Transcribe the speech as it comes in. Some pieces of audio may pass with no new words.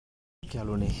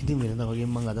යාළුවනේ ඉතින් වෙනදා වගේ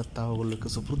මම අදත් ආව ඔයගොල්ලෝ එක්ක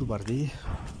සුපුරුදු පරිදි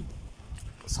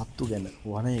සත්තු ගැන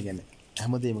වනය ගැන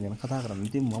හැමදේම ගැන කතා කරන්න.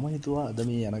 ඉතින් මම හිතුවා අද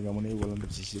මේ යන ගමනේ ඔයගොල්ලන්ට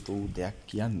විශේෂිත වූ දෙයක්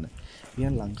කියන්න.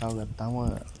 ඉතින් ලංකාව ගත්තාම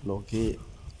ලෝකේ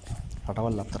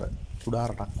රටවල් අතර කුඩා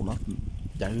රටක් වුණත්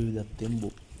ජෛව විවිධත්වයෙන්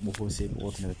බොහෝසේ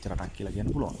පවතින වෙච්ච රටක් කියලා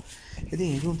කියන්න පුළුවන්. ඉතින්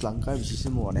ඒකත් ලංකාවේ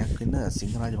විශේෂම වනයක් වෙන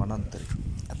සිංහරාජ වනාන්තරය.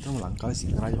 ඇත්තම ලංකාවේ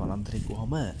සිංහරාජ වනාන්තරය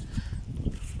කොහොම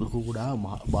ලොකු කුඩා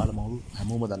බාලමහලු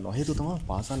හැමෝම දන්නවා. හේතුව තමයි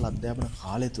පාසල් අධ්‍යාපන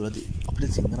කාලය තුලදී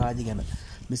අපිට සිංහරාජය ගැන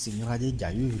මේ සිංහරාජයේ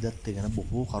ජෛව විවිධත්වය ගැන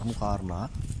බොහෝ කරුණු කාරණා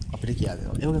අපිට කියලා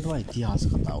දෙනවා. ඒ වගේ තමයි ඉතිහාස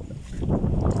කතාවල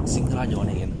සිංහරාජ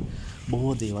වනය ගැන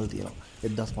බොහෝ දේවල් තියෙනවා.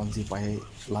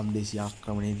 1505 ලන්දේසි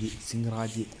ආක්‍රමණයේදී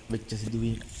සිංහරාජය වෙච්ච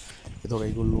සිදුවීම්. ඒතකොට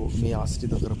ඒගොල්ලෝ මේ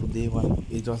ආශ්‍රිත කරපු දේවල්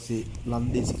ඊට පස්සේ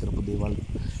ලන්දේසි කරපු දේවල්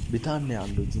බ්‍රිතාන්‍ය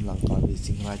ආණ්ඩුව ඉතින් ලංකාවේ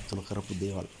සිංහරාජය තුල කරපු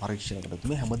දේවල් පරීක්ෂණ කරලා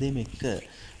මේ හැමදේම එක්ක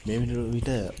මේ විට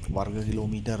වර්ග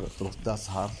කිලෝමීටර්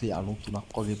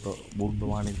 3493ක් වගේ භූමි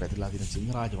ප්‍රමාණයක් පැතිරලා තියෙන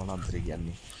සිංහරාජ වනාන්තරය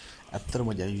කියන්නේ ඇත්තටම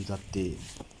ජෛව විවිධත්වයේ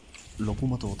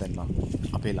ලොකුම තෝතැන්න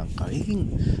අපේ ලංකාවේ. ඉතින්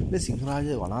මේ සිංහරාජ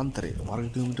වනාන්තරය වර්ග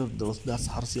කිලෝමීටර්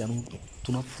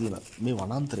 12493ක් තියෙන මේ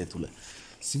වනාන්තරය තුල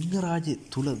සිංහරාජය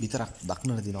තුල විතරක්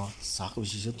දක්නට දිනවා ශාක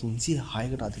විශේෂ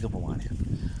 306කට අධික ප්‍රමාණයක්.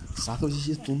 ශාක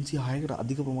විශේෂ 306කට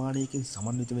අධික ප්‍රමාණයකින්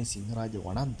සමන්විත මේ සිංහරාජ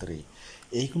වනාන්තරයේ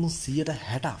ඒකනු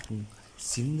 60%ක්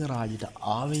සිංහරාජයට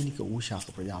ආවේනික වූ ශාක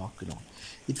ප්‍රජාවක් වෙනවා.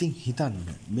 ඉතින් හිතන්න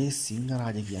මේ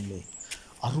සිංහරාජ කියන්නේ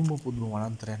අරුම පුදුම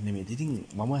වනාන්තරයක් නෙමෙයි. ඉතින්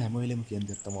මම හැම වෙලෙම කියන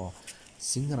දේ තමයි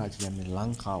සිංහරාජ කියන්නේ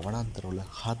ලංකා වනාන්තරවල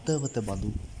හදවත බඳු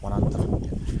වනාන්තරයක්.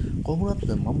 කොහොමවත්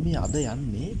මම මේ අද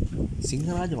යන්නේ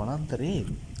සිංහරාජ වනාන්තරයේ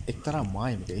එක්තරා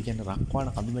මායමක. ඒ කියන්නේ රක්වාන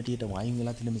කඳුමැටියට වයින්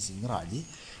වෙලා තියෙන මේ සිංහරාජේ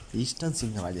ඊස්ටර්න්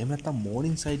සිංහරාජ. එහෙම නැත්නම්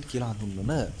මෝර්නින් සයිඩ් කියලා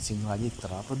හඳුන්වන සිංහරාජ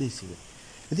එක්තරා ප්‍රදේශයක.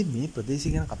 ඉතින් මේ ප්‍රදේශය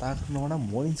ගැන කතා කරනවා නම්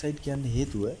මෝර්නින් සයිඩ් කියන්නේ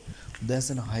හේතුව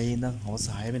උදෑසන 6 ඉඳන් හවස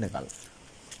 6 වෙනකල්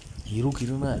හිරු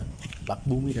කිරණ ලක්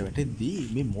භූමියට වැටෙද්දී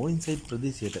මේ මෝර්නින් සයිඩ්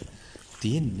ප්‍රදේශයට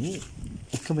තියෙන්නේ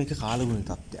එකම එක කාලගුණ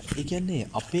තත්ත්වයක්. ඒ කියන්නේ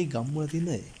අපේ ගම්වල තියෙන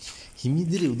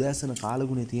හිමිදිරි උදෑසන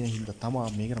කාලගුණේ තියෙන හින්දා තමයි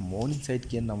මේකට මෝර්නින් සයිඩ්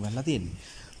කියන නම ගහලා තියෙන්නේ.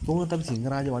 කොහොමද අපි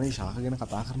සිංහරාජ වනයේ ශාක ගැන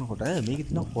කතා කරනකොට මේකේ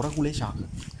තියෙන හොරකුලේ ශාක.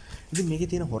 ඉතින්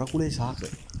මේකේ තියෙන හොරකුලේ ශාක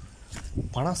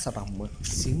 58ක්ම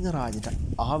සිංහරාජයට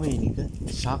ආවේනික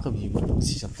ශාක වීම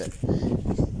විශේෂත්වය.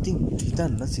 ඉතින්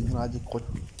හිතන්න සිංහරාජ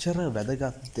කොච්චර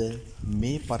වැදගත්ද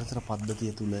මේ පරිසර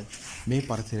පද්ධතිය තුල මේ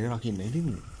පරිසරය රකින්න. ඉතින්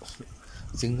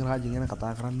සිංහරාජ ගැන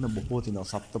කතා කරන්න බොහෝ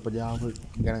තියෙනවා. සත්ත්ව ප්‍රජාව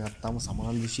ගැන ගත්තාම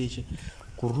සමාන විශේෂ,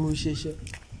 කුරුළු විශේෂ,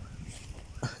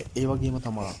 ඒ වගේම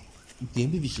තමයි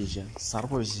දෙවි විශේෂ,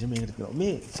 සර්ප විශේෂ මේකට තියෙනවා.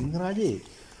 මේ සිංහරාජයේ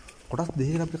කොටස්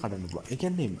දෙකකට අපිට කඩන්න පුළුවන්. ඒ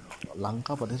කියන්නේ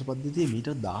ලංකා පරිසර පද්ධතියේ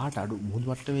මීටර් 18 අඩු මුහුදු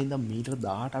මට්ටමේ ඉඳන් මීටර්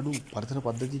 18 අඩු පරිසර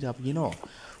පද්ධතියට අපි කියනවා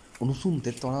උණුසුම්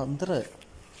තෙත් වනාන්තර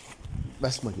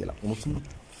වැස්ම කියලා. උණුසුම්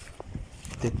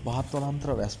තෙත් පහත් වනාන්තර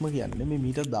වැස්ම කියන්නේ මේ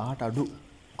මීටර් 18 අඩු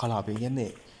කලාපය.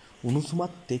 කියන්නේ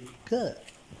උණුසුමත් එක්ක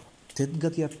තෙත්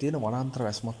ගතියක් තියෙන වනාන්තර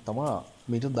වැස්මක් තමයි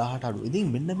මීටර් 18 අඩු. ඉතින්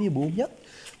මෙන්න මේ භූමියත්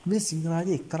මේ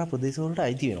සිංහරාජයේ එක්තරා ප්‍රදේශවලට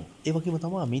අයිති වෙනවා. ඒ වගේම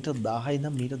තමයි මීටර් 1000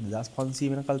 ඉඳන් මීටර්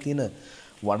 2500 වෙනකල් තියෙන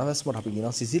වනවැස්මට අපි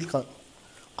කියනවා සිසිල්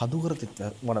කඳුකර තෙත්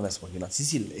වනවැස්ම කියලා.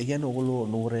 සිසිල් ඒ කියන්නේ ඔයගොල්ලෝ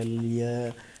නූරෙල්ලිය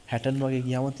හැටන් වගේ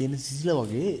ගියාම තියෙන සිසිල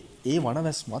වගේ ඒ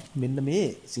වනවැස්මත් මෙන්න මේ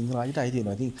සිංහරාජයට අයිති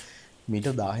වෙනවා. ඉතින්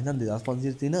මීටර් 1000 ඉඳන්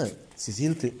 2500 තියෙන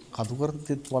සිසිල් කඳුකර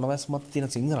තෙත් වනවැස්මත් තියෙන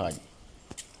සිංහරාජය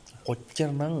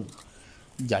කොච්චරනම්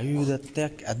ජෛව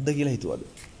විවිධත්වයක් ඇද්ද කියලා හිතුවද?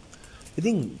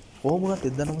 ඉතින් කොහොමවත්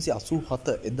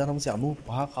 1987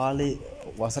 1995 කාලේ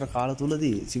වසර කාල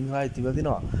තුලදී සිංහරාජය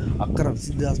තිබෙනවා අක්කර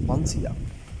 20500ක්.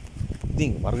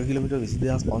 ඉතින් වර්ග කිලෝමීටර්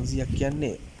 20500ක්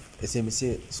කියන්නේ එසේ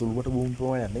මෙසේ සුළුකට භූමි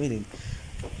ප්‍රමාණයක් නෙමෙයි.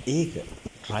 ඒක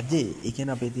රජේ ඒ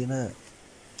කියන්නේ අපේ තියෙන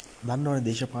දන්නවනේ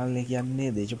දේශපාලනය කියන්නේ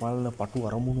දේශපාලන පටු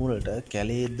අරමුණු වලට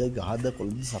කැලේද ගහද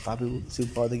කොළද සතාපි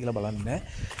සිල්පාද කියලා බලන්නේ නැහැ.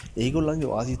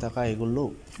 ඒගොල්ලන්ගේ වාසී තකා ඒගොල්ලෝ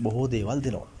බොහෝ දේවල්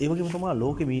දෙනවා. ඒ වගේම තමයි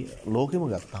ලෝකෙම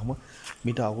ගත්තාම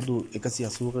මීට අවුරුදු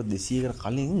 180කට 200කට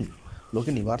කලින්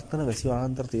ලෝකේ නිවර්තන වැසි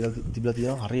වනාන්තර තිබිලා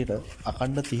තියෙනවා හරියට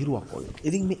අඛණ්ඩ තීරුවක් වගේ.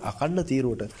 ඉතින් මේ අඛණ්ඩ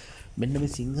තීරුවට මෙන්න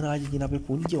මේ සිංහරාජ කියන අපේ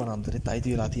පුංචි වනාන්තරෙත්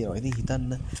අයිති වෙලා තියෙනවා. ඉතින්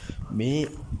හිතන්න මේ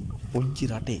පුංචි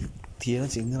රටේ තියෙන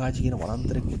සිංහරාජ කියන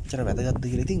වනාන්තරේ කොච්චර වැදගත්ද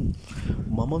කියලා. ඉතින්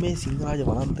මම මේ සිංහරාජ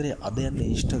වනාන්තරයේ අද යන්නේ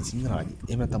ඊස්ටර්න් සිංහරාජ.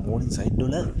 එහෙම නැත්නම් මෝර්නින් සයිඩ්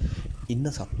වල ඉන්න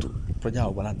සත්තු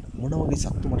ප්‍රජාව බලන්න. මොන වගේ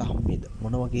සත්තු මට හම්බෙයිද?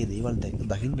 මොන වගේ දේවල්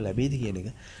දකින්න ලැබෙයිද කියන එක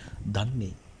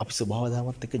දන්නේ අපි ස්වභාව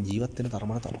ධර්මات එක්ක ජීවත් වෙන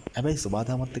තරමට තමයි. හැබැයි ස්වභාව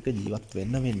ධර්මات එක්ක ජීවත්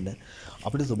වෙන්න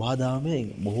අපිට ස්වභාව ධර්මයෙන්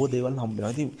බොහෝ දේවල් හම්බ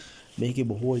වෙනවා. ඉතින් මේකේ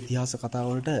බොහෝ ඉතිහාස කතා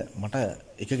වලට මට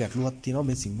එක ගැටලුවක් තියෙනවා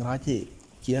මේ සිංහරාජයේ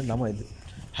කියන නම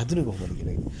හැදුනේ කොහොමද කියන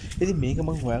එක. ඉතින් මේක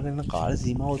මම හොයාගෙන යන කාල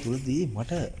සීමාව තුළදී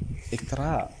මට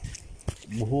එක්තරා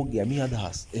බොහෝ ගැමි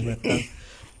අදහස් එහෙම නැත්නම්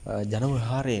ජන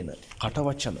විහාරේන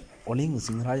කටවචන වලින්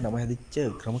සිංහරාජ නම හැදිච්ච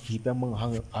ක්‍රම කිහිපයක් මම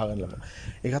අහගෙන ලබනවා.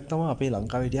 ඒකත් තමයි අපේ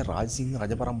ලංකාවේ හිටිය රාජසිංහ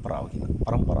රජ පරම්පරාව කියන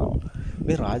පරම්පරාව.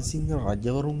 මේ රාජසිංහ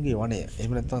රජවරුන්ගේ වනය,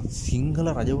 එහෙම නැත්නම් සිංහල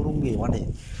රජවරුන්ගේ වනය,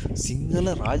 සිංහල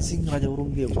රාජසිංහ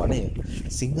රජවරුන්ගේ වනය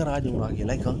සිංහරාජ වුණා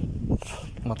කියලා එක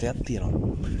මතයක් තියෙනවා.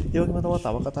 ඒ වගේම තමයි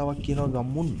තව කතාවක් කියනවා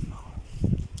ගම්මුන්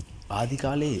ආදි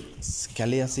කාලේ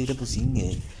කැලේ ඇස හිටපු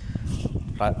සිංහේ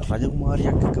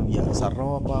රජකුමාරියක් එක්ක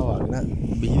සරණව පාවාගෙන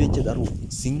බිහිවෙච්ච දරුවෝ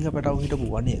සිංහ පැටව හිටපු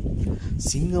වනය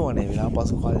සිංහ වනය වෙලා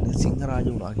පසු කාලේ සිංහරාජ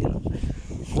වුණා කියලා.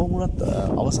 කොහොම වුණත්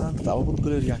අවසානට තව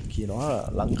පුද්ගලයෙක් කියනවා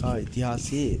ලංකාවේ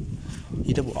ඉතිහාසයේ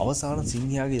හිටපු අවසාන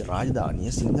සිංහයාගේ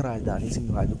රාජධානිය සිංහ රාජධානිය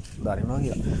වුණා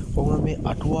කියලා. කොහොමද මේ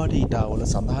අටුවාට ඊටාවල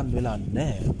සඳහන් වෙලා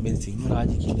නැහැ මේ සිංහරාජ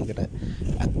කියන එකට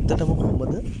ඇත්තටම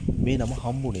කොහොමද මේ නම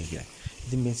හම්බුනේ කියලා.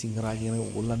 ඉතින් මේ සිංහරාජ කියන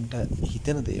ඕගොල්ලන්ට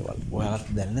හිතෙන දේවල්, ඔයාලට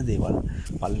දැනෙන දේවල්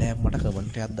පල්ලෙහාම මට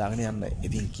කමෙන්ට් එකක් දාගෙන යන්න.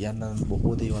 ඉතින් කියන්න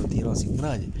බොහෝ දේවල් තියෙනවා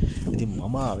සිංහරාජ. ඉතින්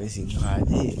මම ආවේ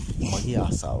සිංහරාජේ මගේ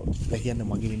ආසාව. ඒ කියන්නේ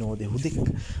මගේ විනෝදේ හුදෙක්.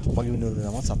 මගේ විනෝදේ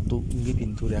තමයි සත්තුන්ගේ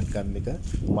පින්තූරයක් ගන්න එක.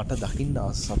 මට දකින්න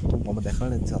සත්තු මම දැකලා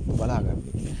නැති සත්තු බලාගන්න.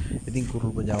 ඉතින්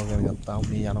කුරුළු ප්‍රජාව ගැන ගත්තාම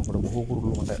මේ යනකොට බොහෝ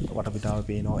කුරුළු මට වටපිටාව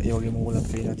පේනවා. ඒ වගේම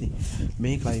ඕගොල්ලන්ට පේනවා ඇති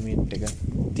මේ ක්ලයිමේට් එක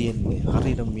තියෙන්නේ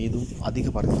හරියට මේදුම් අධික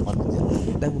පරිසර පද්ධතිය.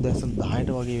 දැන් උදෑසන 10ට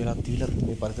වගේ වෙලා තියලා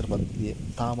මේ පරිසර පද්ධතිය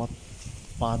තාමත්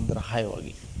පාන්දර 6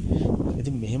 වගේ.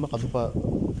 ඉතින් මෙහෙම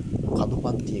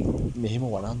කදුපන්තියක මෙහෙම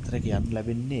වනාන්තරයක යන්න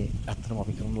ලැබෙන්නේ ඇත්තටම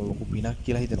අපි කරන ලොකු පිනක්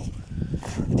කියලා හිතෙනවා.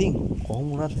 ඉතින් කොහොම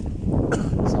වුණත්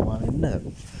සමාන වෙන්න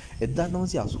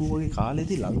 1980 වගේ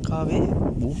කාලෙදී ලංකාවේ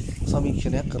භූ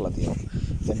සමීක්ෂණයක් කරලා තියෙනවා.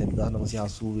 දැන්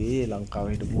 1980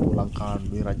 ලංකාවේ හිටපු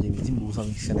ලංකාවේ රජයේ විසින් භූ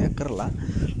සමීක්ෂණයක් කරලා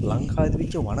ලංකාවේ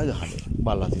තිබිච්ච වනගහනය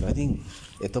බලලා තියෙනවා. ඉතින්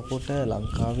එතකොට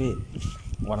ලංකාවේ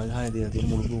වනගහනය දීලා තියෙන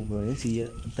මුළු භූමියේ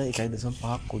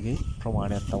 101.5ක් වගේ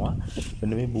ප්‍රමාණයක් තමයි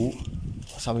මෙන්න මේ භූ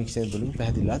සමීක්ෂණය තුළින්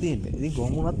පැහැදිලිලා තියෙන්නේ. ඉතින්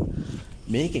කොහොම වුණත්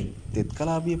මේකෙන්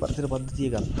තෙත්කලාපීය පරිසර පද්ධතිය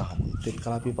ගත්තාම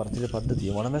තෙත්කලාපීය පරිසර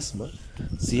පද්ධතිය වනවැස්ම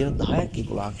 10%ක්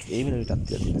 11ක් ඒ වෙන විටත්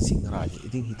තියෙන සිංහරාජ.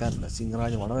 ඉතින් හිතන්න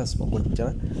සිංහරාජ වනවැස්ම කොච්චර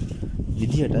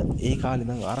විදියට ඒ කාලේ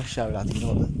ඉඳන් ආරක්ෂා වෙලා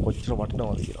තියෙනවද කොච්චර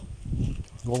වටිනවද කියලා.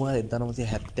 කොහොමද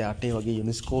 1978 වගේ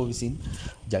යුනෙස්කෝ විසින්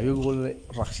ජෛවගෝල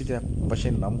රක්ෂිතයක්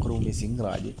වශයෙන් නම් කරු මේ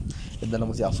සිංහරාජය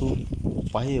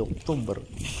 1985 ඔක්තෝබර්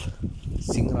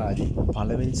සිංහරාජය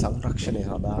පළවෙනි සංරක්ෂණය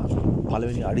සඳහා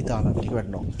පළවෙනි අඩිතාලම් ටික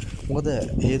වැටෙනවා. මොකද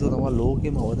හේතුව තමයි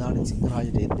ලෝකෙම අවධානය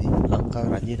සිංහරාජයට එද්දී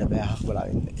ලංකාවේ රජයට බෑහක්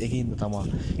බලාගෙන. ඒකින්ද තමයි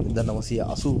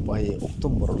 1985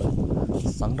 ඔක්තෝබර් වල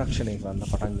සංරක්ෂණය කරන්න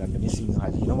පටන් ගන්න මේ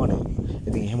සිංහරාජ කියන වනය.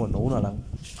 ඉතින් එහෙම නොවුනා නම්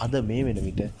අද මේ වෙන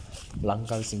විට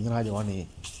ලංකාවේ සිංහරාජ වනයේ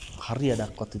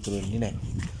හරියටවත් ඉතුරු වෙන්නේ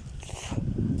නැහැ.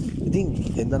 ඉතින්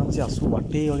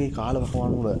 1988 වගේ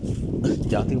කාලවකවානුව වල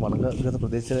ජාතික වනගත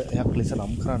ප්‍රදේශයක් ලෙස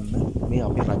නම් කරන්න මේ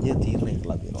අපේ රජය තීරණය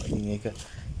කළා තියෙනවා. ඉතින් ඒක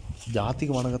ජාතික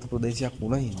වනගත ප්‍රදේශයක්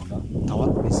වුණා හින්දා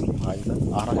තවත් මේ සිංහරාජයට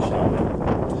ආරක්ෂාව.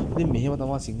 ඉතින් මෙහෙම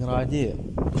තමයි සිංහරාජය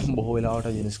බොහෝ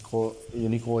වෙලාවට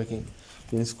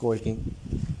යුනෙස්කෝ එකෙන්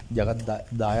ජගත්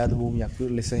දායාද භූමියක්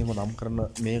ලෙස එහෙම නම් කරන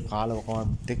මේ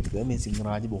කාලවකවානුත් එක්ක මේ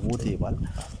සිංහරාජ බොහෝ දේවල්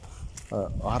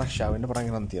ආරක්ෂා වෙන්න පටන්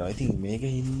ගන්න තියෙනවා. ඉතින් මේක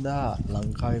හින්දා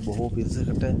ලංකාවේ බොහෝ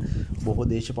පිරිසකට බොහෝ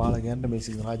දේශපාලකයන්ට මේ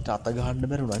සිංහරාජයට අත ගහන්න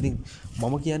බැරි වුණා. ඉතින්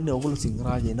මම කියන්නේ ඕගොල්ලෝ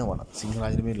සිංහරාජය එනවනම්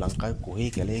සිංහරාජය මේ ලංකාවේ කොහේ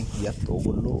කැලේ ගියත්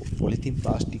ඕගොල්ලෝ පොලිතින්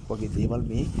ප්ලාස්ටික් වගේ දේවල්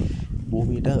මේ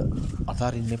භූමියට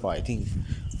අතාරින්න එපා. ඉතින්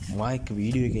මම එක්ක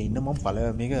වීඩියෝ එකේ ඉන්න මම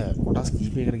පළවෙනි මේක කොටස්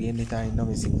කීපයකට ගෙන්න හිතා ඉන්නවා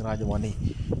මේ සිංහරාජ වනේ.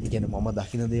 ඒ කියන්නේ මම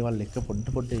දකින දේවල් එක්ක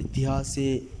පොඩ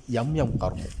ඉතිහාසයේ යම්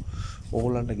කරුණු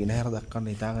ඕගොල්ලන්ට ගෙනහැර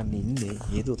දක්වන්න හිතාගන්න ඉන්නේ.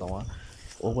 හේතුව තමයි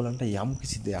ඕගොල්ලන්ට යම්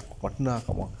කිසි දෙයක්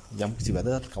වටිනාකමක් යම් කිසි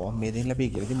වැදගත්කමක් මේ දෙන්න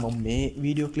ලැබෙයි කියලා. ඉතින් මම මේ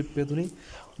වීඩියෝ ක්ලිප් එක තුලින්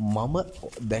මම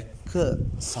දැක්ක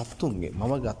සත්තුන්ගේ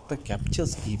මම ගත්ත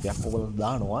කැප්චර්ස් කීපයක් ඕගොල්ලන්ට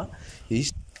දානවා. ඒ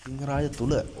සිංහරාජ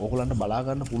තුල ඕගොල්ලන්ට බලා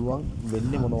ගන්න පුළුවන්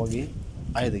වෙන්නේ මොන වගේ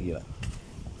අයද කියලා.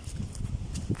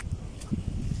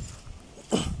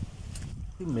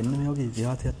 මෙන්න මේ වගේ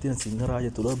ඉතිහාසයක් තියෙන සිංහරාජ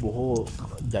තුල බොහෝ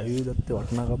ජෛවවිවිධත්වයේ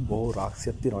වටිනාකම් බොහෝ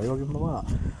රාක්ෂයක් තියෙනවා. ඒ වගේම තමයි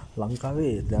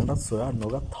ලංකාවේ දැනටත් සොයා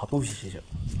නොගත් හතු විශේෂ.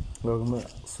 ඒ වගේම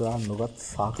සොයා නොගත්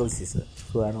සාක විශේෂ.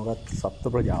 සොයා නොගත්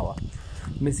සත්ත්ව ප්‍රජාවක්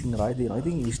මේ සිංහරාජ තියෙනවා.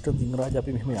 ඉතින් ඊස්ට් සිංහරාජ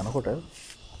අපි මෙහෙම යනකොට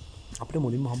අපිට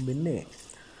මුලින්ම හම්බෙන්නේ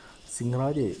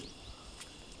සිංහරාජේ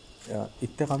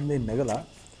ඉත්ත කන්දේ නැගලා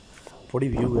පොඩි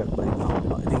view එකක් බලන්න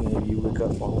හම්බුනා. ඉතින් ඒ view එක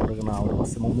පහුරගෙන ආවට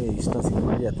පස්සේ මම මේ ඊස්ට්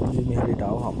සිංහරාජය ඇතුළේ මේ හරියට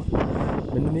ආවම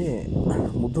මෙන්න මේ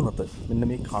මුදුනත මෙන්න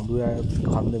මේ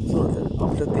කන්දේ මුදුනත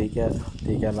අපිට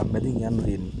තේ කැලක් මැදින් යන්න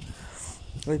තියෙනවා.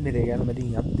 ඒ මේ තේ කැලක් මැදින්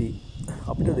යද්දී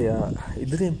අපිට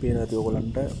ඉදිරියෙන් පේන දේ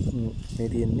ඔයගලන්ට මේ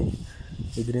තියෙන්නේ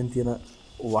ඉදිරියෙන් තියෙන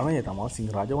වනය තමයි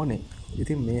සිංහරාජ වනය.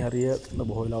 ඉතින් මේ හරිය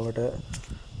බොහෝ වෙලාවට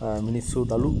මිනිස්සු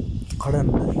දළු කඩන්න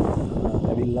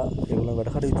ඇවිල්ලා ඒගොල්ලෝ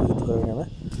වැඩ කටයුතු කරගෙන යන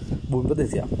භූමි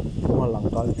ප්‍රදේශයක්. කොහොමද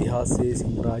ලංකාවේ ඉතිහාසයේ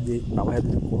සිංහරාජයේ නම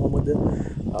හැදුනේ කොහොමද?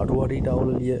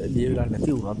 අටුවාටීටවල ලියවිලා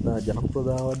නැති වුණත්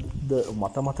ජනප්‍රදාවද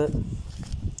මත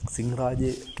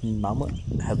සිංහරාජයේ නම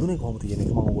හැදුනේ කොහොමද කියන එක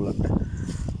මම ඔයගොල්ලන්ට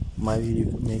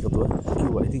මේක තුළ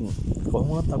කිව්වා. ඉතින්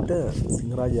කොහොමවත් අපිට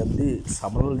සිංහරාජයේදී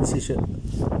සමනල විශේෂ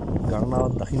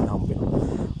ගණනාවක් දකින්න හම්බ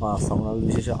වෙනවා. සමනල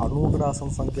විශේෂ 90කට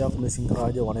ආසන්න සංඛ්‍යාවක් මේ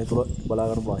සිංහරාජ වනය තුළ බලා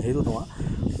ගන්න පුළුවන්. හේතුව තමයි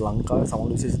ලංකාවේ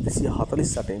සමනල විශේෂ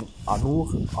 248න්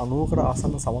 90කට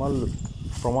ආසන්න සමනල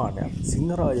ප්‍රමාණයක්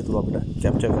සිංහරාජ තුළ අපිට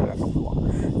කැප්චර් කරගන්න පුළුවන්.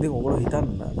 ඉතින් ඔයගොල්ලෝ හිතන්න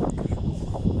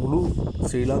මුළු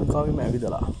ශ්‍රී ලංකාවෙම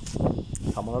ඇවිදලා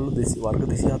සමනල වර්ග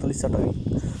 248යි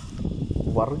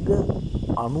වර්ග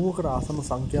 90කට ආසන්න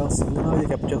සංඛ්‍යාව සිංහරාජ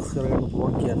කැප්චර් කරගන්න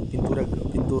පුළුවන් කියන්නේ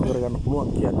පින්තූර කරගන්න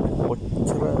පුළුවන් කියන්නේ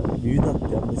කොච්චර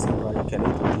විවිධත්වයක් මේ සිංහරාජ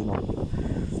කැලේ තියෙනවා කියලා.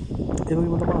 ඒ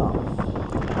වගේම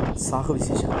තමයි සාක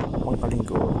විශේෂ මම කලින්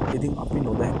කිව්වා. ඉතින් අපි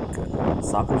නොදැක්ක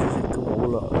සාක විශේෂක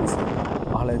මොවල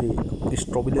අහලා ඉතින්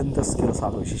ස්ට්‍රොබිලෙන්තස් කියලා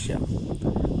සාක විශේෂය.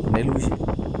 නෙළු විශේෂ.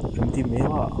 ඉතින්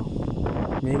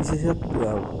මේ විශේෂ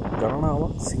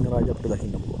ගණනාවක් සිංහරාජ අපිට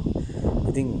දකින්න පුළුවන්.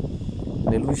 ඉතින්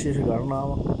නෙළු විශේෂ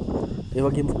ගණනාවක් ඒ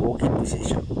වගේම ඕකිඩ්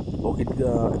විශේෂ. ඕකිඩ්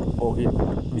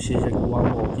විශේෂ ගුවන්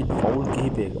ඕකිඩ් ෆවුල්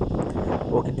කිහිපයක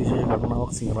ඕකිඩ් විශේෂ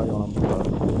ගණනාවක් සිංහරාජ වනම් පුළුවන්.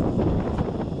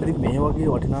 ඉතින් මේ වගේ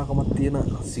වටිනාකමක් තියෙන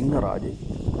සිංහරාජේ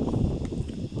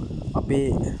අපේ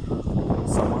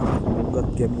සමාජ නූගත්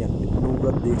ගැමියන්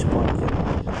නූගත් දේශපාලකයන්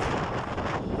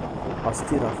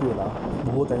අස්ති රතු වෙලා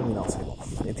බොහෝ තැන් විනාශ වෙනවා.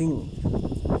 ඉතින්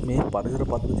මේ පරිසර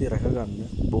පද්ධතිය රැකගන්න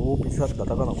බොහෝ පිරිසක් ගත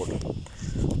කරනකොට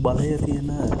බලය තියෙන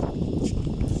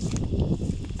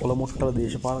පොළොමොට්ටල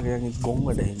දේශපාලකයන්ගේ ගොන්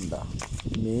වැඩ හින්දා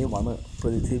මේ වන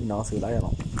ප්‍රදේශය විනාශ වෙලා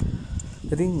යනවා.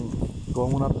 ඉතින්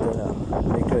කොහොමුණත්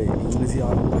මේක ඉංග්‍රීසි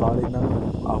ආණ්ඩුව කාලේ ඉඳන්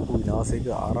ආපු විනාශයක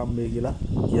ආරම්භය කියලා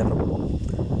කියන්න පුළුවන්.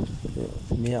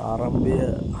 මේ ආරම්භය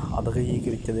අදක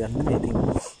හිකිරිච්ච දෙයක් නෙමෙයි. ඉතින්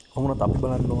කොහොමුණත් අපි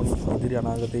බලන්න ඕනේ ඉදිරි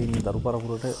අනාගතයේ ඉන්න දරු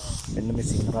පරපුරට මෙන්න මේ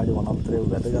සිංහරාජ වනාන්තරයේ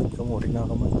වැදගත්කම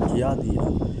වටිනාකම කියා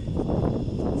දීලා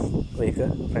ඒක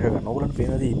රැකගන්න. ඕගොල්ලන්ට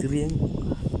පේනදී ඉදිරියෙන්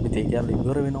මේ තේකයන්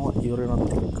ඉවර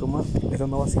වෙනවත් එක්කම එතන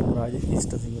තමයි සිංහරාජ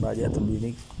ඉෂ්ට සිංහරාජ ඇතුළු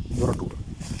වීමේ දොරටුව.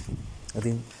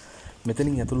 ඉතින්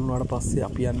මෙතනින් ඇතුළු වුණාට පස්සේ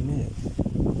අපි යන්නේ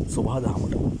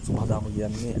සුභාදහමට. සුභාදහම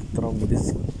කියන්නේ අතරම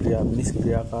මිනිස්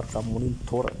ක්‍රියාකාරකම් වලින්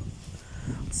තොර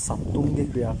සත්තුන්ගේ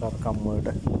ක්‍රියාකාරකම් වලට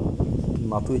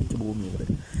නතු වෙච්ච භූමියකට.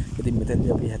 ඉතින්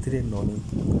මෙතෙන්දී අපි හැතිරෙන්න ඕනේ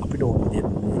අපිට ඕන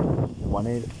විදිහට මේ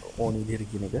වනේ ඕන විදිහට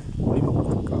කියන එක මුලින්ම මතක්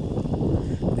කරගන්න.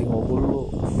 ඉතින් ඔයගොල්ලෝ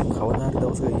කවදා හරි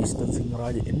දවසක ඊස්ටර්න්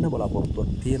සිංහරාජ එන්න බලාපොරොත්තුවක්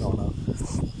තියෙනවා නම්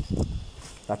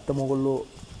නැත්තම් ඔයගොල්ලෝ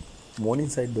මෝර්නින්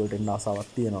සයිඩ් වලට එන්න ආසාවක්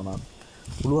තියෙනවා නම්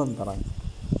පුළුවන් තරම්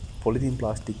පොලිතින්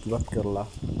ප්ලාස්ටික් ඉවත් කරලා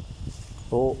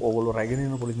ඕගොල්ලෝ රැගෙන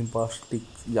යන පොලිතින් ප්ලාස්ටික්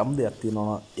යම් දෙයක්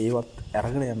තියෙනවා ඒවත්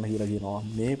අරගෙන යන්න කියලා කියනවා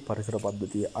මේ පරිසර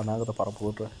පද්ධතිය අනාගත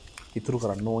පරපුරට ඉතුරු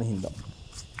කරන්න ඕන හින්දා.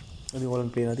 ඉතින්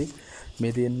ඔයගොල්ලන් පේනදී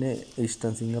මේ තියෙන්නේ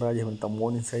ඊස්ටර්න් සිංහරාජ එහෙම නැත්නම්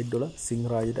මෝර්නින් සයිඩ් වල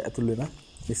සිංහරාජයට ඇතුල් වෙන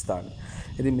ස්ථාන.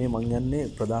 ඉතින් මේ මං යන්නේ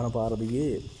ප්‍රධාන පාර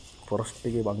දිගේ ෆොරස්ට්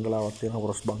එකේ බංගලාවක් තියෙනවා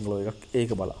ෆොරස්ට් බංගලෝ එකක්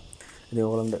ඒක බලා. ඉතින්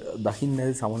ඔයගොල්ලන් දකින්න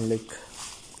ඇති සමනලෙක්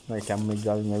මේ කැම්ප් එක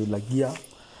ගාවින් ඇවිල්ලා ගියා.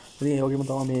 ඉතින් ඒ වගේම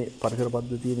තමයි මේ පරිසර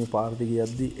පද්ධතිය මේ පාර දිගේ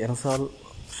යද්දී එනසල්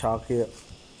ශාකය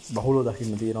බහුලව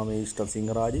දකින්න තියෙනවා මේ ඊස්ටර්න්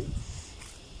සිංහරාජේ.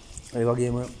 ඒ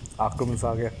වගේම ආක්‍රමණ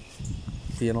ශාකයක්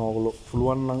තියෙනවා. ඔයගොල්ලෝ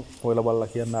පුළුවන් නම් හොයලා බලලා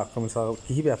කියන්න ආක්‍රමණ ශාක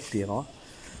කිහිපයක් තියෙනවා.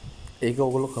 ඒක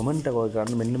ඔයගොල්ලෝ කමෙන්ට් එක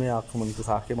ගන්න මෙන්න මේ ආක්‍රමණික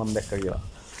ශාකය මම දැක්කා කියලා.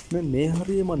 මේ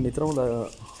හරිය මම නිතරම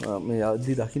මේ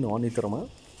යද්දී දකින්නවා නිතරම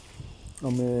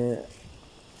මේ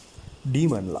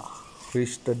ඩීමන්ලා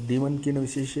රිස්ටර් ඩීමන් කියන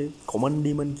විශේෂය කොමන්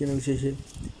ඩීමන් කියන විශේෂය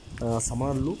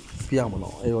සමනල්ලු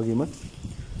පියාඹනවා. ඒ වගේම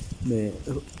මේ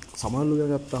සමනල්ලු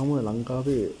ගත්තාම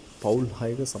ලංකාවේ පවුල්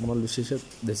 6ක සමනල් විශේෂ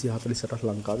 248ක්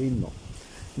ලංකාවේ ඉන්නවා.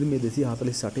 ඉතින් මේ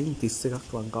 248න්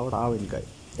 31ක් ලංකාවට ආවෙන එකයි.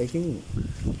 ඒකෙන්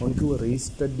මම කිව්ව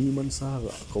රිස්ටර් ඩීමන් සහ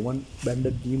කොමන්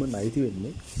බැන්ඩඩ් ඩීමන් අයිති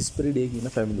වෙන්නේ හිස්පෙරිඩේ කියන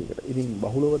ෆැමිලි එකට. ඉතින්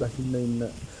බහුලව දකින්න ඉන්න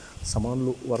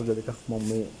සමනල්ලු වර්ග දෙකක්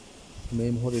මම මේ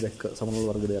මොහොතේ දැක්ක සමනල්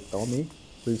වර්ග දෙකක් තමයි මේ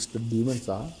රිස්ටර් ඩීමන්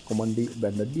සහ කොමන්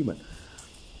බැන්ඩඩ් ඩීමන්.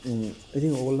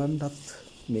 ඉතින් ඕගොල්ලන්ටත්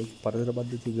මේ පරිසර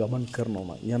පද්ධතිය ගමන්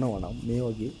කරනවා යනවා නම් මේ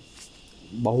වගේ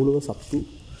බහුලව සත්තු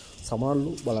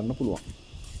සමනල්ලු බලන්න පුළුවන්.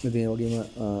 ඉතින් ඒ වගේම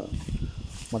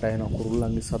මට එන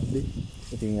කුරුල්ලන්ගේ සද්දේ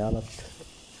ඉතින් යාලත්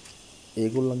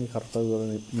ඒගොල්ලන්ගේ කර්තව්‍ය වල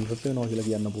නිරත වෙනවා කියලා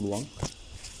කියන්න පුළුවන්.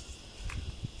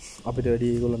 අපිට වැඩි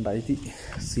ඒගොල්ලන්ට අයිති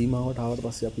සීමාවට ආවට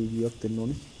පස්සේ අපි ජීවත් වෙන්න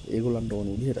ඕනේ ඒගොල්ලන්ට ඕන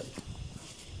විදිහට.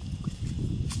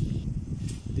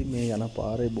 ඉතින් මේ යන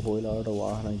පාරේ බොහෝ වෙලාවට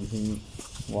වාහන ගිහින්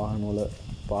වාහන වල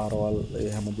පාරවල් ඒ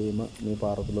හැමදේම මේ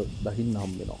පාර තුල දකින්න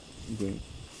හම්බ වෙනවා. ඉතින්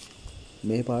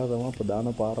මේ පාර තමයි ප්‍රධාන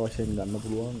පාර වශයෙන් ගන්න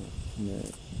පුළුවන්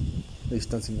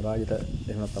ඊස්ටර්න් සිංහරාජයට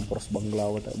එහෙම නැත්නම් පොරස්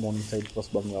බංගලාවට මොනින් සයිඩ් පොරස්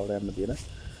බංගලාවට යන්න තියෙන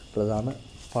ප්‍රධාන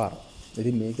පාර.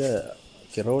 ඉතින් මේක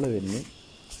කෙරවල වෙන්නේ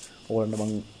ඕගොල්ලන්ට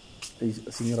මං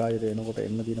සිංහරාජයට එනකොට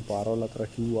එන්න තියෙන පාරවල් අතර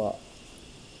කිව්වා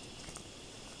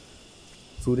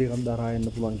සූර්යකන්ද හරහා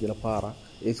එන්න පුළුවන් කියලා පාරක්.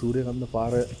 ඒ සූර්යකන්ද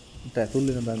පාරට ඇතුල්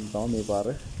වෙන තැන තමයි මේ පාර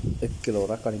 1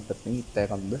 කිලෝමීටරක් අනිත් පැත්තෙන්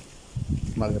ඉත්තෑකන්ද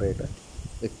නගරයට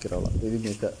 1 කිලෝමීටරක්. ඉතින්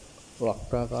මේක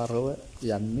වක්‍රාකාරව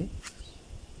යන්නේ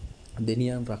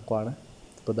දෙනියන් රක්වාන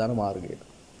ප්‍රධාන මාර්ගයට.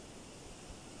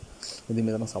 ඉතින්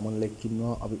මෙතන සමනලෙක්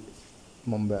ඉන්නවා. අපි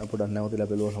මම පොඩක් නැවතිලා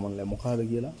බැලුවා සමනලයා මොකಾದ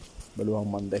කියලා. බැලුවම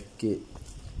මම දැක්කේ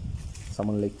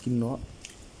සමනලෙක් ඉන්නවා.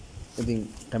 ඉතින්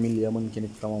ටැමිල් යමන්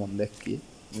කෙනෙක් තමයි මම දැක්කේ.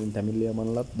 ඉතින් ටැමිල්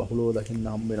යමන්ලත් බහුලව දකින්න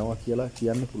හම්බ වෙනවා කියලා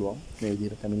කියන්න පුළුවන්. මේ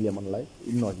විදිහට ටැමිල් යමන්ලයි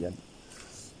ඉන්නවා කියන්නේ.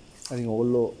 ඉතින්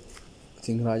ඕගොල්ලෝ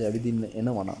සිංහරාජ ඇවිදින්න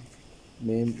එනවා නම්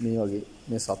මේ වගේ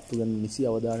මේ සත්තු ගැන නිසි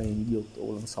අවධානයෙන් ඉඳියොත්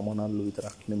ඕගොල්ලන් සමනල්ලු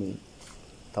විතරක් නෙමෙයි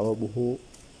තව බොහෝ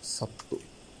සත්තු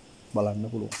බලන්න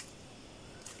පුළුවන්.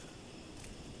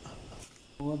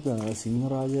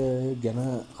 සිංහරාජ ගැන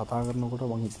කතා කරනකොට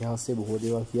මම ඉතිහාසයේ බොහෝ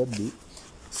දේවල් කියද්දී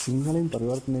සිංහලෙන්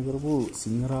පරිවර්තනය කරපු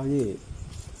සිංහරාජයේ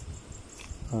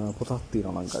පොතක්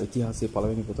තියෙනවා ලංකාවේ. ඉතිහාසයේ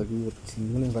පළවෙනි පොත කිව්වොත්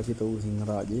සිංහලෙන් රචිත වූ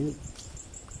සිංහරාජයේ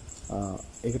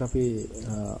ඒකට අපි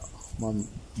මම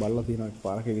බලලා තියෙන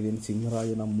පාරක එකකින් සිංහරාජ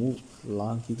නම් වූ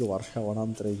ලාංකික වර්ෂා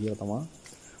වනාන්තරය කියලා තමයි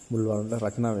මුල් වරට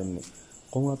රචනා වෙන්නේ.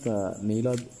 කොහොමද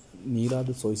නීලාද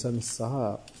සොයිසන් සහ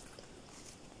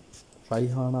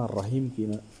රයිහානා රහීම්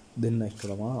කියන දෙන්න එක්ක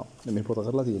තමයි මේ පොත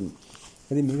කරලා තියෙන්නේ.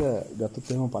 ඉතින් මේක ගත්තොත්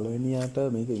එහෙම පළවෙනියට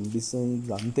මේක ඉංග්‍රීසි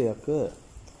ග්‍රන්ථයක්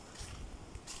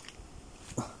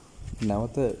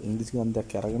නැවත ඉංග්‍රීසි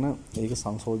ග්‍රන්ථයක් අරගෙන ඒක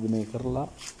සංශෝධනය කරලා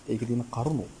ඒකේ තියෙන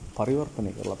කරුණු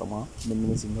පරිවර්තනය කරලා තමයි මෙන්න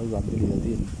මේ සිංහල ග්‍රන්ථය ලියලා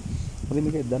තියෙන්නේ. ඉතින්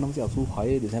මේක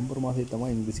 1986 දෙසැම්බර් මාසයේ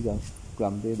තමයි ඉංග්‍රීසි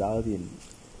ග්‍රන්ථය දාලා තියෙන්නේ.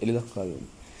 එළි දක්වා ගියේ.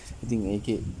 ඉතින්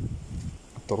ඒකේ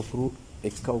තොරතුරු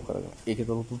එක්කව කරගෙන ඒකේ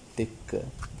තොරතුරුත් එක්ක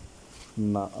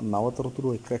නවතරතුරු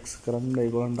එක්ස් කරන්න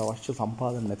ඒගොල්ලන්ට අවශ්‍ය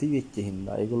සම්පාදන නැති වෙච්ච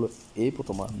හින්දා ඒගොල්ලෝ ඒ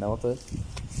පොතම නැවත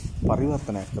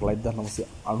පරිවර්තනයක් කරලා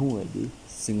 1990 දී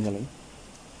සිංහලෙන්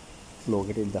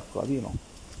ලෝකෙට දක්වා දිනවා.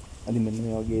 ඉතින් මෙන්න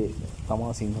මේ වගේ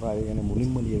තමා සිංහරාජ ගැන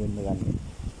මුලින්ම ලියවෙන්න ගන්නේ.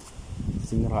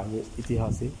 සිංහරාජ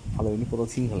ඉතිහාසයේ පළවෙනි පොත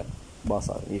සිංහල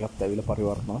භාෂාව. ඒකත් ඇවිල්ලා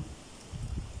පරිවර්තන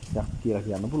යක් කියලා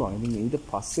කියන්න පුළුවන්. ඉතින් ඊට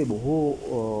පස්සේ බොහෝ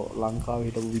ලංකාවේ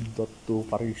හිටපු විද්වත්තු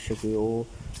පරීක්ෂකයෝ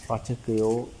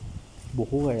රචකයෝ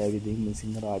බොහෝ අය ඇවිදින් මේ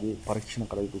සිංහරාජේ පරීක්ෂණ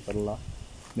කළ යුතු කරලා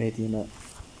මේ තියෙන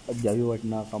ජෛව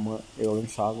වටිනාකම ඒ වගේම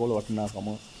ශාකවල වටිනාකම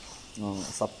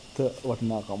සත්ත්ව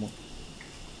වටිනාකම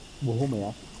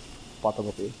බොහොමයක්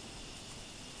පතපතේ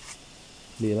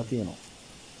ලියලා තියෙනවා.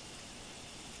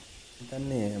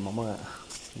 හිතන්නේ මම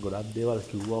ගොඩක් දේවල්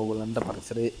කිව්වා ඕගොල්ලන්ට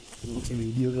පරිසරයේ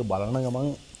වීඩියෝ එක බලන ගමන්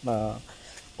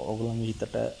ඕගොල්ලන්ගේ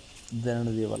හිතට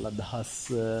දැනෙන දේවල් අදහස්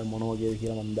මොන වගේද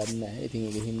කියලා මම දන්නේ නැහැ. ඉතින්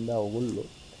ඒක හින්දා ඕගොල්ලෝ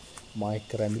මා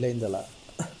එක්ක රැඳිලා ඉඳලා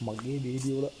මගේ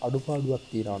වීඩියෝ වල අඩුපාඩුවක්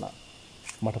තියෙනවා නම්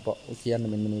මට කියන්න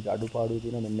මෙන්න මේක අඩුපාඩුව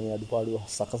තියෙනවා මෙන්න මේ අඩුපාඩුව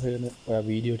සකසගෙන ඔයා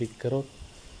වීඩියෝ ටික කරොත්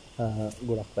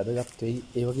ගොඩක් වැදගත් වෙයි.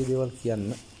 ඒ වගේ දේවල් කියන්න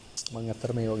මම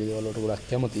අතර මේ වගේ දේවල් වලට ගොඩක්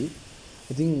කැමතියි.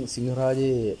 ඉතින්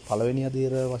සිංහරාජයේ පළවෙනි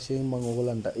අධීර වශයෙන් මම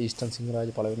ඕගොල්ලන්ට ඊස්ටර්න් සිංහරාජ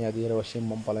පළවෙනි අධීර වශයෙන්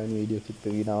මම පළවෙනි වීඩියෝ ක්ලිප්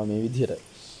එක ගෙනාවා මේ විදිහට.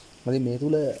 ඉතින් මේ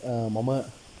තුල මම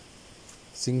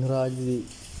සිංහරාජයේ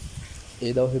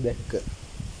ඒ දවසේ දැක්ක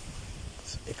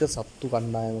එක සත්තු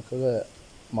කණ්ඩායමක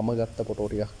මම ගත්ත ෆොටෝ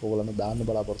ටිකක් ඕගොල්ලන්ට දාන්න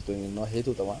බලාපොරොත්තු වෙමින් ඉන්නවා.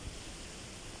 හේතුව තමයි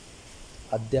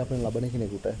අධ්‍යාපනය ලබන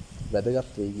කෙනෙකුට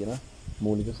වැදගත් වෙයි කියන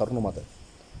මූලික කරුණ මත.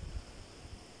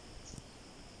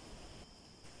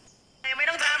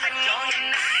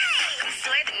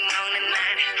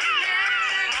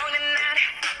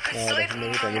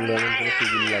 මේ තමිල් ගාමින් කියන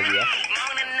සිගිල්ලා ගියා.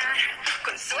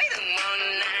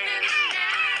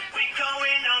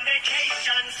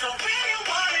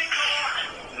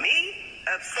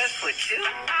 Obsessed with you?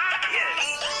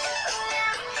 Yes.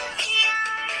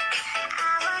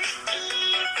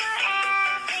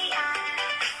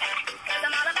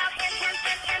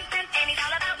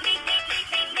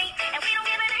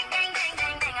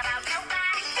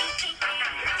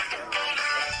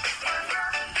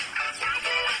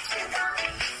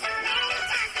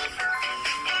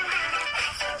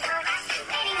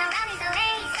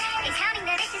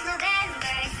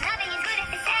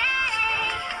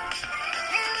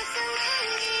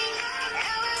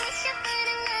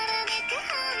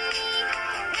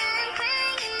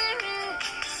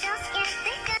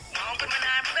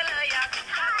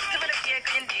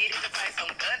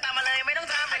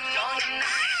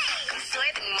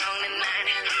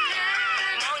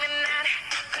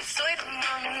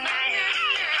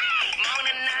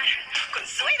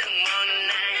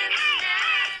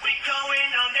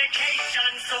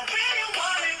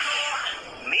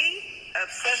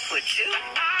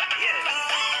 Yes.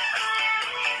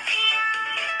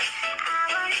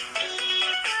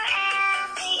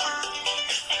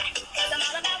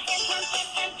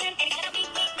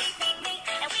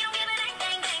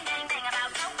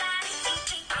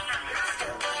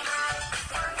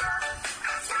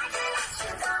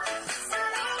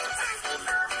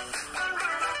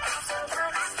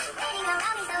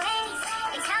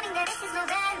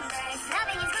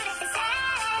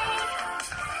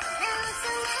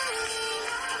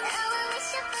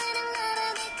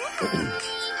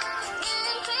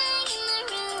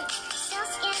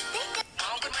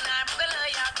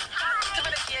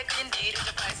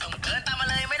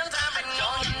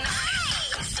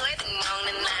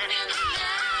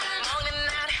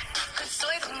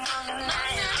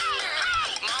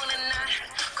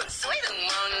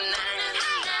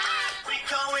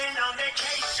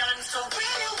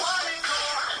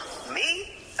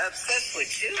 Me? Obsessed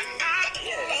with you?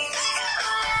 Yes.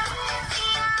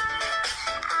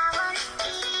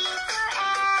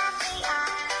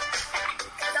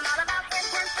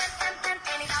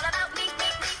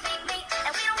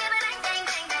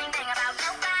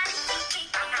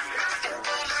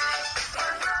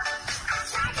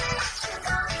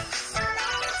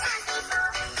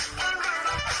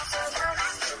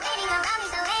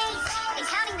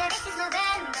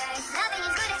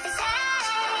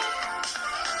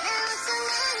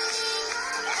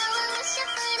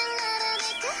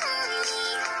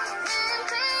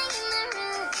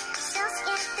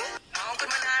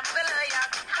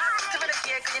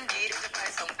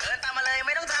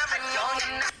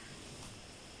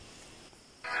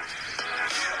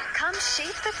 Come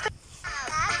shape the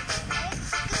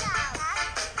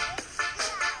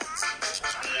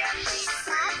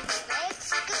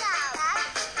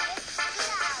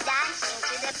dancing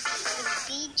to the beat with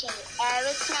DJ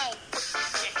Eric's name.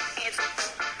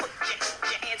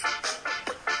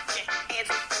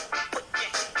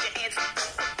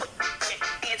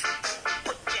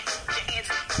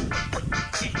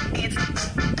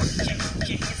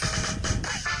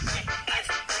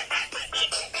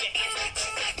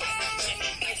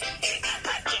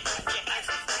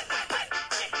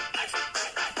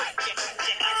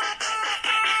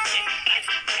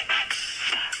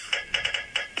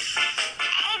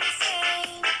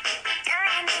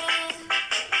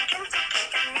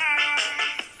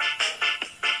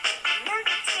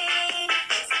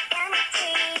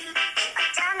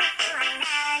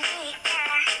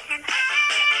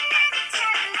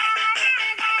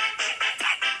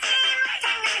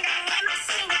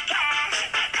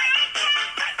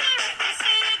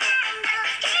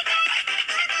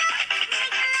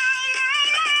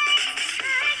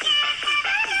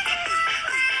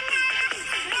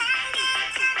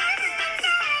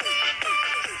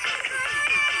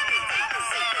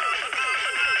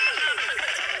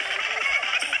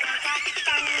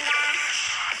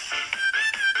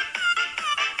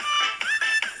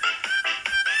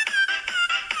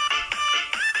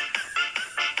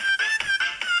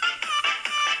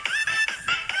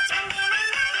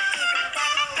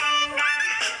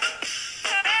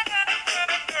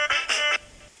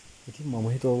 මම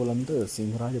හිතුවා ඔයගලන්ට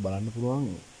සිංහරාජ බලන්න පුළුවන්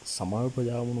සමල්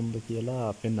ප්‍රජාව මොනම්ද කියලා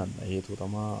පෙන්වන්න. හේතුව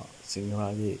තමයි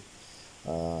සිංහරාජේ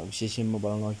විශේෂයෙන්ම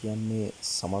බලනවා කියන්නේ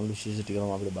සමල් විශේෂ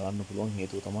ටිකම අපිට බලන්න පුළුවන්.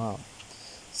 හේතුව තමයි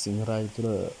සිංහරාජ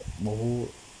තුළ බොහෝ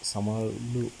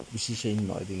සමල්ලු විශේෂ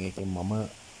ඉන්නවා. ඉතින් ඒකෙන් මම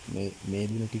මේ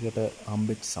දින ටිකට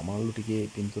හම්බෙච්ච සමල්ලු ටිකේ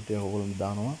පින්තූර ටික ඕගොල්ලන්ට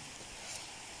දානවා.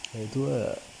 හේතුව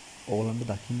ඕගොල්ලන්ට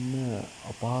දකින්න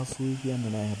අපහසුයි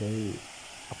කියන්නේ නෑ. හැබැයි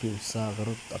අපි උත්සාහ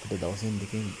කරොත් අපිට දවසෙන්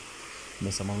දෙකකින්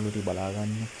මේ සමහර විට බලා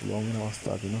ගන්න පුළුවන් වෙන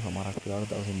අවස්ථා තියෙනවා. සමහරක්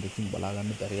වෙලාවට දවසෙන් දෙකකින් බලා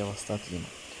ගන්න බැරි අවස්ථා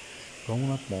තියෙනවා.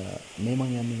 කොහොමුණත් මේ මම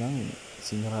යන්නේ නම්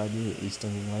සිංහරාජයේ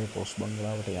ඊස්ටර්න් සිංහරාජයේ පොස්ට්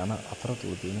බංගලාවට යන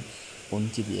අතරතුර තියෙන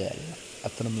පොන්චි දියැල.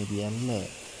 අතන මේ දියැල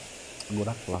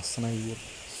ගොඩක් ලස්සනයි.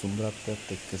 සුන්දරත්වයත්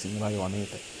එක්ක සිංහරාජ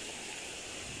වනයේට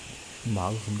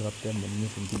මාළු සුන්දරත්වයක් මෙන්න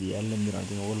මේ පොන්චි දියැලෙන් දෙනවා.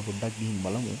 ඉතින් ඕගොල්ලෝ පොඩ්ඩක් ගිහින්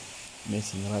බලමු මේ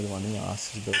සිංහරාජ වනයේ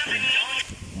ආශ්‍රිතව තියෙන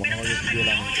මොනවද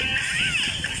කියලා මම කියන්නේ.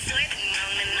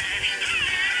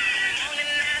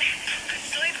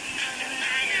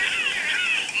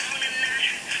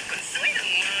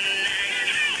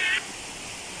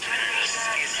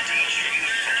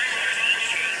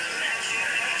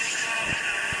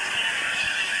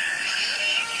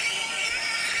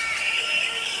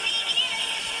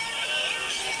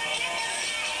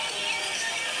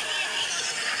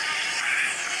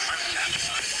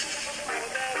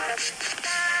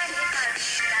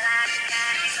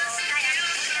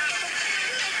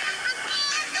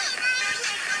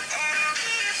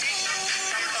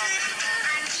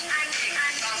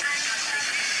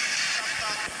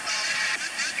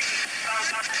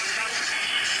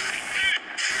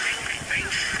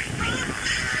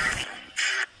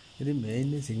 ඉතින් මේ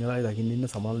ඉන්නේ සිංහලයි දකින්න ඉන්න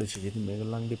සමහරවිට ඉතින්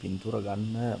මේගොල්ලන්ගේ පින්තූර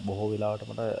ගන්න බොහෝ වෙලාවට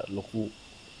මට ලොකු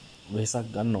වෙහසක්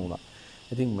ගන්න වුණා.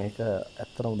 ඉතින් මේක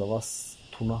ඇත්තටම දවස්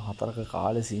 3-4ක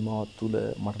කාල සීමාවක් තුල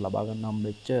මට ලබා ගන්න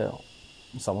හම්බෙච්ච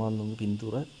සමහරවිට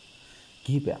පින්තූර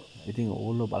කිහිපයක්. ඉතින්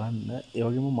ඕගොල්ලෝ බලන්න ඒ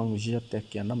වගේම මම විශේෂත්වයක්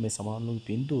කියන්නම් මේ සමහරවිට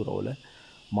පින්තූර වල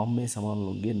මම මේ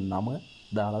සමහරවිටගේ නම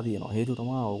දාලා තියෙනවා. හේතුව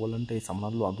තමයි ඕගොල්ලන්ට මේ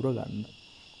සමහරවිට අඳුර ගන්න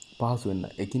පහසු වෙන්න.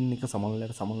 එකින් එක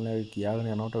සමහරවිට කියාගෙන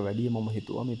යනවට වැඩිය මම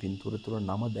හිතුවා මේ පින්තූර තුල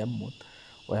නම දැම්මොත්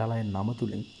ඔයාලා නම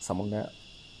තුලින් සමග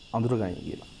අඳුරගන්න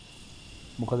කියලා.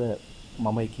 මොකද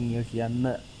මම එකින් එක කියන්න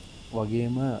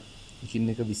වගේම එකින්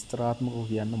එක විස්තරාත්මකව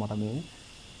කියන්න මට මේ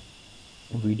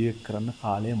වීඩියෝ එක කරන්න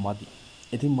කාලය මදි.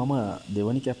 ඉතින් මම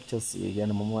දෙවනි කැප්චර්ස් ඒ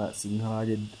කියන්නේ මම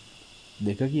සිංහරාජ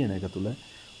 2 කියන එක තුල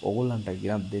ඕගොල්ලන්ට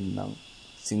ගෙනත් දෙන්නම්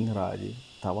සිංහරාජේ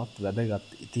තවත් වැදගත්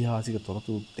ඉතිහාසික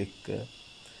තොරතුරුත් එක්ක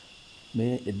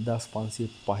මේ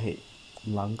 1505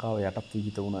 ලංකාව යටත්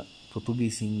විජිත වුණ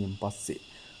පෘතුගීසින්ගෙන් පස්සේ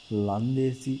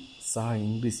ලන්දේසි සහ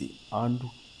ඉංග්‍රීසි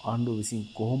ආණ්ඩුව විසින්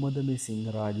කොහොමද මේ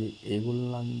සිංහරාජයේ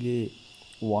ඒගොල්ලන්ගේ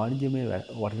වාණිජමය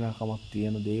වටිනාකමක්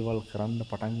තියෙන දේවල් කරන්න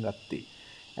පටන් ගත්තේ?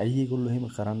 ඇයි ඒගොල්ලෝ එහෙම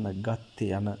කරන්න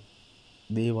ගත්තේ යන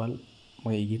දේවල් මම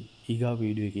ඊගා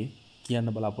වීඩියෝ එකේ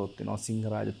කියන්න බලාපොරොත්තු වෙනවා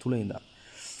සිංහරාජ තුල ඉඳන්.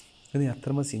 ඉතින්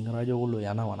අත්‍තරම සිංහරාජ ඕගොල්ලෝ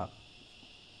යනවා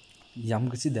යම්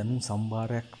කිසි දැනුම්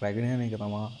සම්භාරයක් රැගෙන යන එක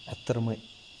තමයි ඇත්තරම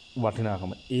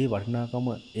වටිනාකම. ඒ වටිනාකම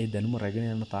ඒ දැනුම රැගෙන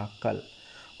යන තාක්කල්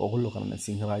ඕගොල්ලෝ කරන්නේ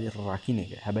සිංහරාජ රකින්න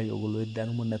එක. හැබැයි ඕගොල්ලෝ ඒ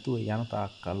දැනුම නැතුව යන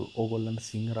තාක්කල් ඕගොල්ලන්ට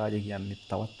සිංහරාජ කියන්නේ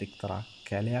තවත් එක්තරා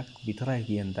කැලයක් විතරයි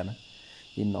කියන තැන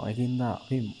ඉන්නවා. ඒකින්ද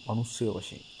අපි මිනිස්සු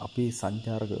වශයෙන්, අපි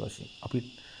සංචාරකයෝ වශයෙන්, අපි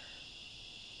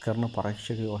කරන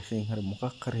පරීක්ෂකයෝ වශයෙන් හරි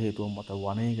මොකක් හරි හේතුවක් මත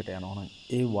වනයේකට යනවා නම්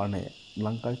ඒ වනය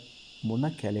ලංකාවේ මොන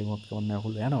කැලේවත් කවන්න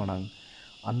ඕගොල්ලෝ යනවා නම්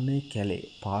අන්නේ කැලේ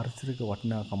පාරිසරික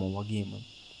වටිනාකම වගේම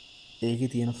ඒකේ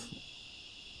තියෙන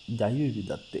ජෛව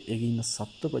විවිධත්වය, ඒකේ ඉන්න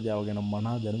සත්ත්ව ප්‍රජාව ගැන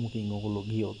මනා දැනුමකින් ඕගොල්ලෝ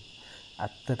ගියොත්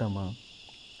ඇත්තටම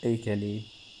ඒ කැලේ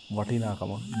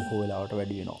වටිනාකම බොහෝ වෙලාවට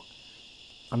වැඩි වෙනවා.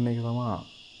 අන්න ඒක තමයි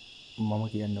මම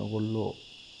කියන්නේ ඕගොල්ලෝ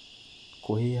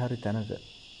කොහේ හරි තැනක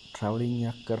ට්‍රැවලින්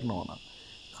එකක් කරනවා නම්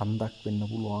කන්දක් වෙන්න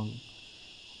පුළුවන්,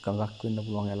 ගඟක් වෙන්න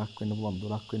පුළුවන්, ඇලක් වෙන්න පුළුවන්,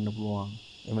 දොලක් වෙන්න පුළුවන්,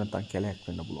 එහෙම නැත්නම් කැලයක්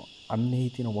වෙන්න පුළුවන්. අන්නේ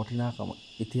තියෙන වටිනාකම,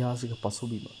 ඉතිහාසික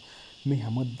පසුබිම මේ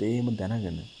හැම දෙයක්ම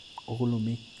දැනගෙන ඔගොල්ලෝ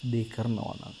මේ දේ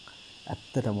කරනවා නම්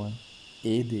ඇත්තටම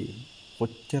ඒ දේ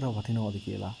කොච්චර වටිනවද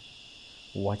කියලා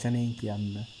වචනයෙන්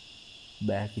කියන්න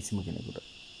බෑ කිසිම කෙනෙකුට.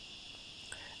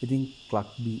 ඉතින්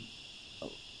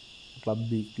ක්ලබ්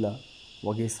බීක්ලා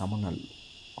වගේ සමනල්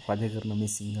රජ කරන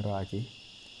මේ සිංහරාජේ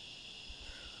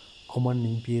කොමන්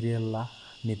ඉම්පීරියල්ලා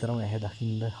නිතරම ඇහැ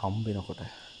දකින්න හම්බ වෙනකොට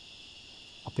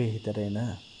අපේ හිතට එන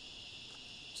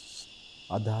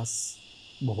අදහස්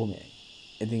බොහොමයි.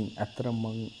 ඉතින් ඇත්තටම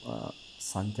මම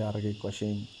සංචාරකයෙක්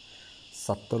වශයෙන්,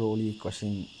 සත්ත්වලෝලියෙක්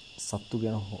වශයෙන්, සත්තු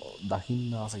ගැන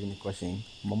දකින්න ආස කෙනෙක් වශයෙන්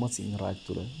මම සිංහරාජ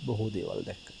තුළ බොහෝ දේවල්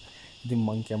දැක්කා. ඉතින්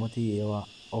මම කැමති ඒවා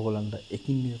ඔයගලන්ට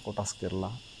එකින් එක කොටස්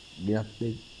කරලා ගෙනත්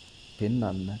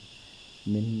පෙන්නන්න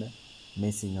මෙන්න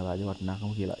මේ සිංහරාජ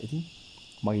වටිනාකම කියලා. ඉතින්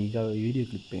මගේ ඊගා වීඩියෝ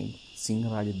ක්ලිප් එකෙන්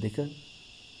සිංහරාජ 2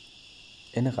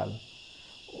 එනකල්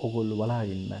ඔයගොල්ලෝ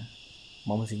බලාගෙන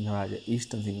මම සිංහරාජ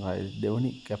ඊස්ටර්න් සිංහරාජ දෙවනි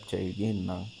කැප්චර් එක ගේන්නම්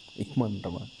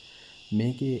ඉක්මනටම.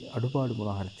 මේකේ අඩුපාඩු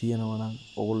මොනවා හරි තියෙනවා නම්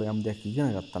ඔයගොල්ලෝ යම් දෙයක් ඉගෙන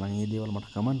ගත්තා නම් ඒ දේවල්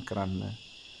මට කමෙන්ට් කරන්න.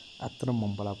 අත්‍තරම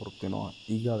මම බලාපොරොත්තු වෙනවා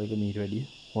ඊගාව එක මීට වැඩිය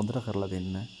හොඳට කරලා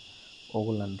දෙන්න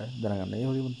ඕගොල්ලන්ට දැනගන්න. ඒ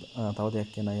වගේම තව දෙයක්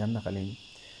කියන්න යන්න කලින්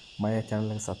මගේ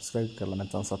channel එක subscribe කරලා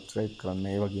නැත්නම් subscribe කරන්න.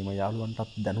 ඒ වගේම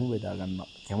යාළුවන්ටත් දැනුම බෙදා ගන්න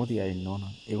කැමති අය ඉන්නවා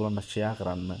නම් ඒගොල්ලන්ට share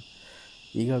කරන්න.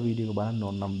 ඊගා වීඩියෝ එක බලන්න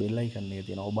ඕන නම් bell icon එක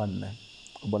තියෙනවා ඔබන්න.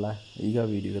 ඔබලා ඊගා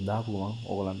වීඩියෝ එක දාපු ගමන්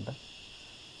ඕගොල්ලන්ට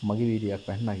මගේ වීඩියෝ එකක්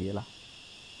වැටුණා කියලා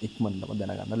ඉක්මනටම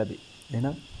දැනගන්න ලැබෙයි.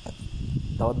 එහෙනම්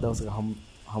තවත් දවසක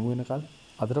හමු වෙනකල්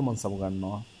අදට මම සමු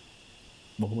ගන්නවා.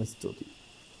 බොහොම ස්තුතියි.